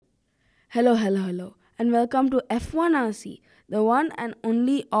Hello, and welcome to F1RC, the one and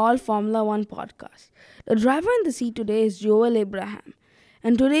only all Formula One podcast. The driver in the seat today is Joel Abraham,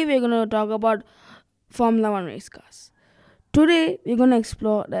 and today we're going to talk about Formula One race cars. Today we're going to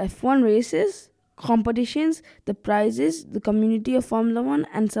explore the F1 races, competitions, the prizes, the community of Formula One,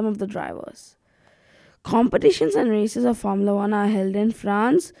 and some of the drivers. Competitions and races of Formula One are held in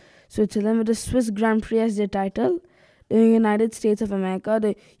France, Switzerland with the Swiss Grand Prix as their title, the United States of America,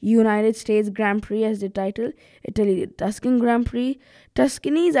 the United States Grand Prix as the title, Italy, the Tuscan Grand Prix.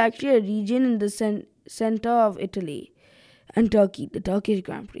 Tuscany is actually a region in the center of Italy, and Turkey, the Turkish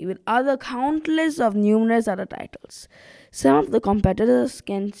Grand Prix, with other countless of numerous other titles. Some of the competitors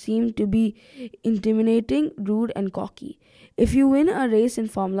can seem to be intimidating, rude, and cocky. If you win a race in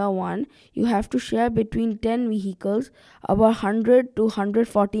Formula One, you have to share between 10 vehicles about 100 to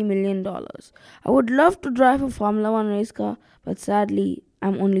 140 million dollars. I would love to drive a Formula One race car, but sadly,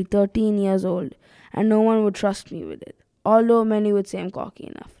 I'm only 13 years old, and no one would trust me with it. Although many would say I'm cocky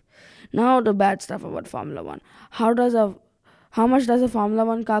enough. Now the bad stuff about Formula One. How much does a Formula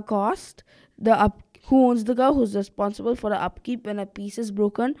One car cost? Who owns the car? Who's responsible for the upkeep when a piece is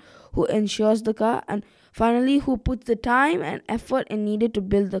broken? Who insures the car? And finally, who puts the time and effort needed to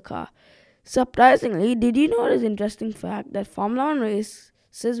build the car? Surprisingly, did you know this interesting fact that Formula One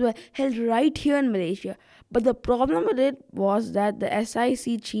races were held right here in Malaysia? But the problem with it was that the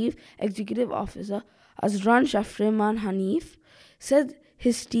SIC Chief Executive Officer, Azran Shafriman Hanif, said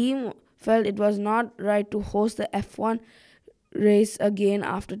his team felt it was not right to host the F1 race again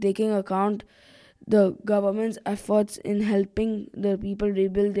after taking account the government's efforts in helping the people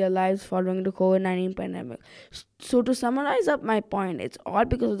rebuild their lives following the COVID-19 pandemic. So to summarize up my point, it's all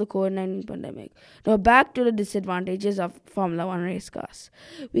because of the COVID-19 pandemic. Now back to the disadvantages of Formula One race cars.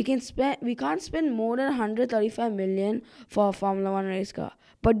 We can't spend more than 135 million for a Formula One race car.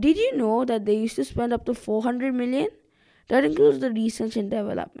 But did you know that they used to spend up to 400 million? That includes the research and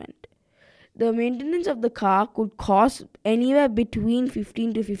development. The maintenance of the car could cost anywhere between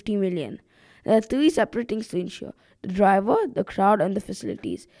 15 to 50 million. There are three separate things to ensure: the driver, the crowd, and the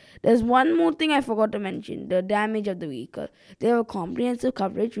facilities. There's one more thing I forgot to mention: the damage of the vehicle. They have a comprehensive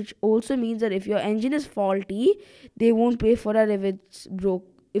coverage, which also means that if your engine is faulty, they won't pay for that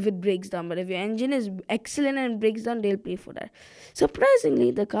if it breaks down. But if your engine is excellent and breaks down, they'll pay for that.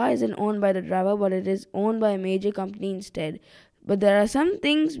 Surprisingly, the car isn't owned by the driver, but it is owned by a major company instead. But there are some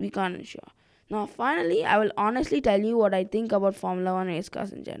things we can't ensure. Now, finally, I will honestly tell you what I think about Formula One race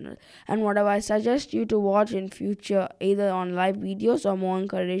cars in general, and what I suggest you to watch in future, either on live videos or more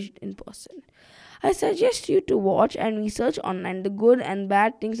encouraged in person. I suggest you to watch and research online the good and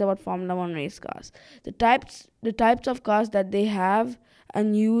bad things about Formula One race cars, the types of cars that they have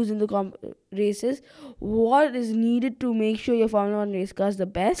and use in the races, what is needed to make sure your Formula One race car is the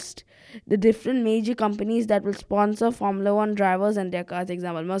best, the different major companies that will sponsor Formula One drivers and their cars,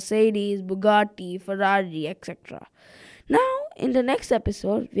 example Mercedes, Bugatti, Ferrari, etc. Now, in the next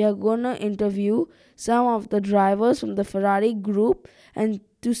episode, we are going to interview some of the drivers from the Ferrari group and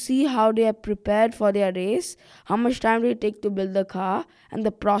to see how they are prepared for their race, how much time they take to build the car, and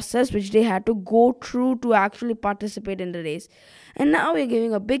the process which they had to go through to actually participate in the race. And now we're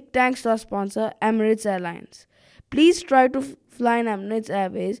giving a big thanks to our sponsor, Emirates Airlines. Please try to fly in Emirates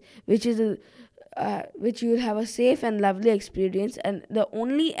Airways, which you will have a safe and lovely experience, and the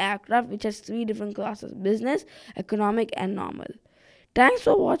only aircraft which has three different classes: business, economic, and normal. Thanks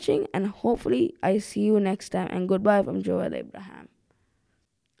for watching, and hopefully I see you next time, and goodbye from Joel Abraham.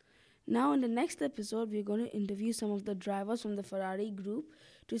 Now in the next episode, we're going to interview some of the drivers from the Ferrari group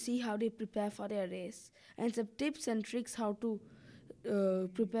to see how they prepare for their race, and some tips and tricks how to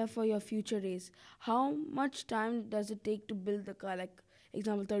prepare for your future race. How much time does it take to build the car? Like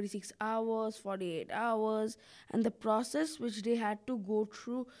example, 36 hours, 48 hours, and the process which they had to go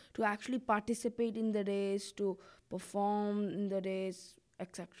through to actually participate in the race, to perform in the race,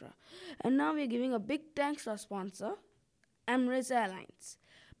 etc. And now we're giving a big thanks to our sponsor, Emirates Airlines.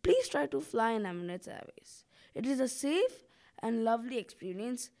 Please try to fly in Emirates Airways. It is a safe and lovely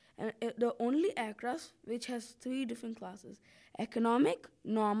experience, and the only aircraft which has three different classes: economic,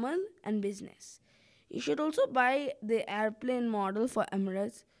 normal, and business. You should also buy the airplane model for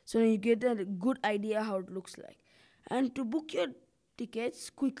Emirates so you get a good idea how it looks like. And to book your tickets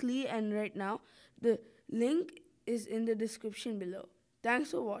quickly and right now, the link is in the description below.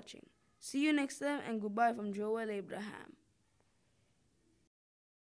 Thanks for watching. See you next time, and goodbye from Joel Abraham.